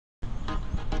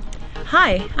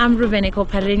Hi, I'm Ruvheneko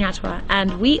Parirenyatwa,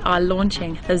 and we are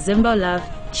launching the ZimboLove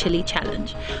Chili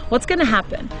Challenge. What's going to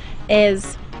happen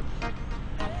is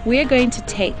we're going to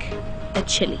take a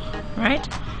chili, right?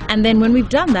 And then when we've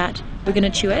done that, we're going to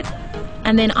chew it.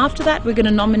 And then after that, we're going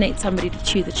to nominate somebody to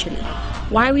chew the chili.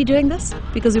 Why are we doing this?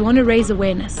 Because we want to raise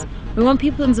awareness. We want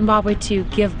people in Zimbabwe to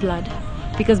give blood,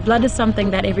 because blood is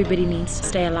something that everybody needs to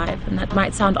stay alive. And that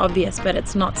might sound obvious, but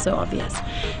it's not so obvious.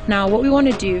 Now, what we want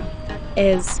to do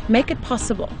is make it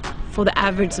possible for the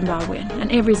average Zimbabwean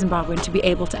and every Zimbabwean to be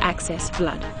able to access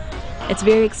blood. It's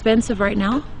very expensive right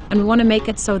now, and we want to make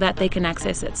it so that they can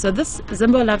access it. So this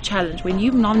ZimboLove challenge, when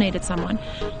you've nominated someone,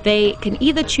 they can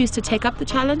either choose to take up the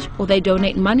challenge, or they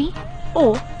donate money,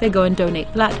 or they go and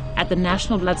donate blood at the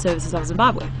National Blood Services of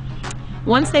Zimbabwe.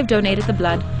 Once they've donated the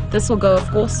blood, this will go, of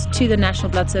course, to the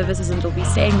National Blood Services, and it'll be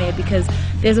staying there because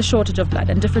there's a shortage of blood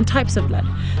and different types of blood.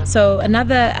 So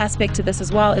another aspect to this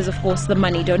as well is, of course, the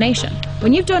money donation.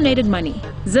 When you've donated money,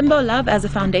 ZimboLove as a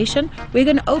foundation, we're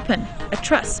going to open a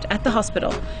trust at the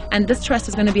hospital, and this trust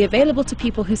is going to be available to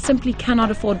people who simply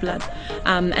cannot afford blood,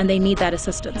 and they need that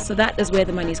assistance. So that is where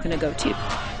the money is going to go to.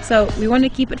 So we want to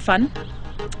keep it fun,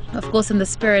 of course, in the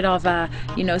spirit of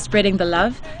spreading the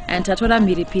love, and everyone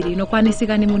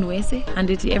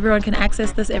can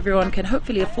access this, everyone can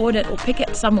hopefully afford it or pick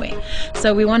it somewhere.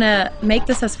 So we want to make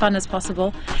this as fun as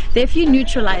possible. There are a few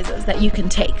neutralizers that you can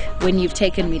take when you've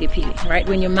taken miripiri, right?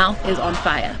 When your mouth is on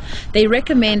fire. They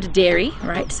recommend dairy,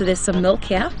 right? So there's some milk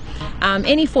here.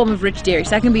 Any form of rich dairy. So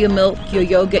that can be your milk, your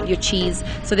yogurt, your cheese.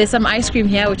 So there's some ice cream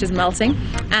here which is melting,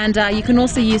 and you can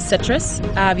also use citrus.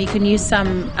 You can use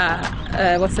some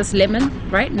lemon,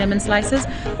 right? Lemon slices,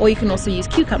 or you can also use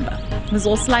cucumber. It's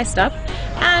all sliced up.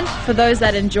 And for those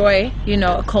that enjoy,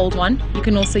 a cold one, you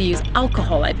can also use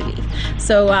alcohol, I believe.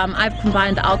 So I've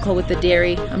combined the alcohol with the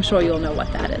dairy. I'm sure you'll know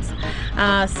what that is.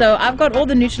 So I've got all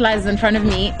the neutralizers in front of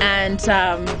me, and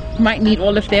might need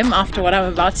all of them after what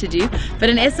I'm about to do. But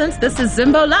in essence, this is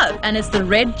ZimboLove, and it's the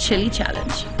Red Chili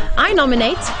Challenge. I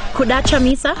nominate Kudacha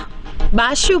Misa,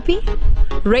 Bashupi,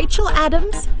 Rachel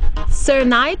Adams, Sir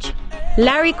Nige,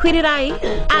 Larry Kwirirai,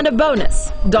 and a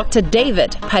bonus, Dr.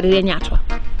 David Parirenyatwa.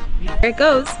 Here it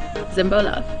goes,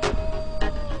 ZimboLove.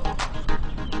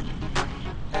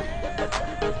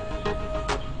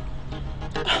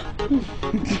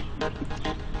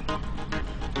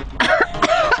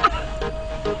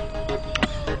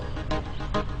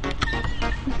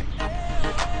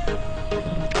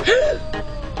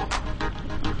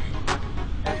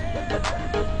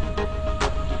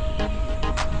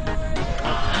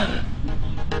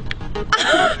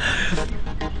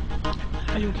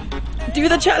 Are you okay? Do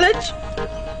the challenge,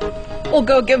 or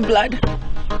go give blood,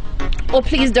 or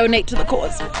please donate to the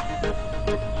cause.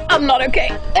 I'm not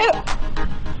okay.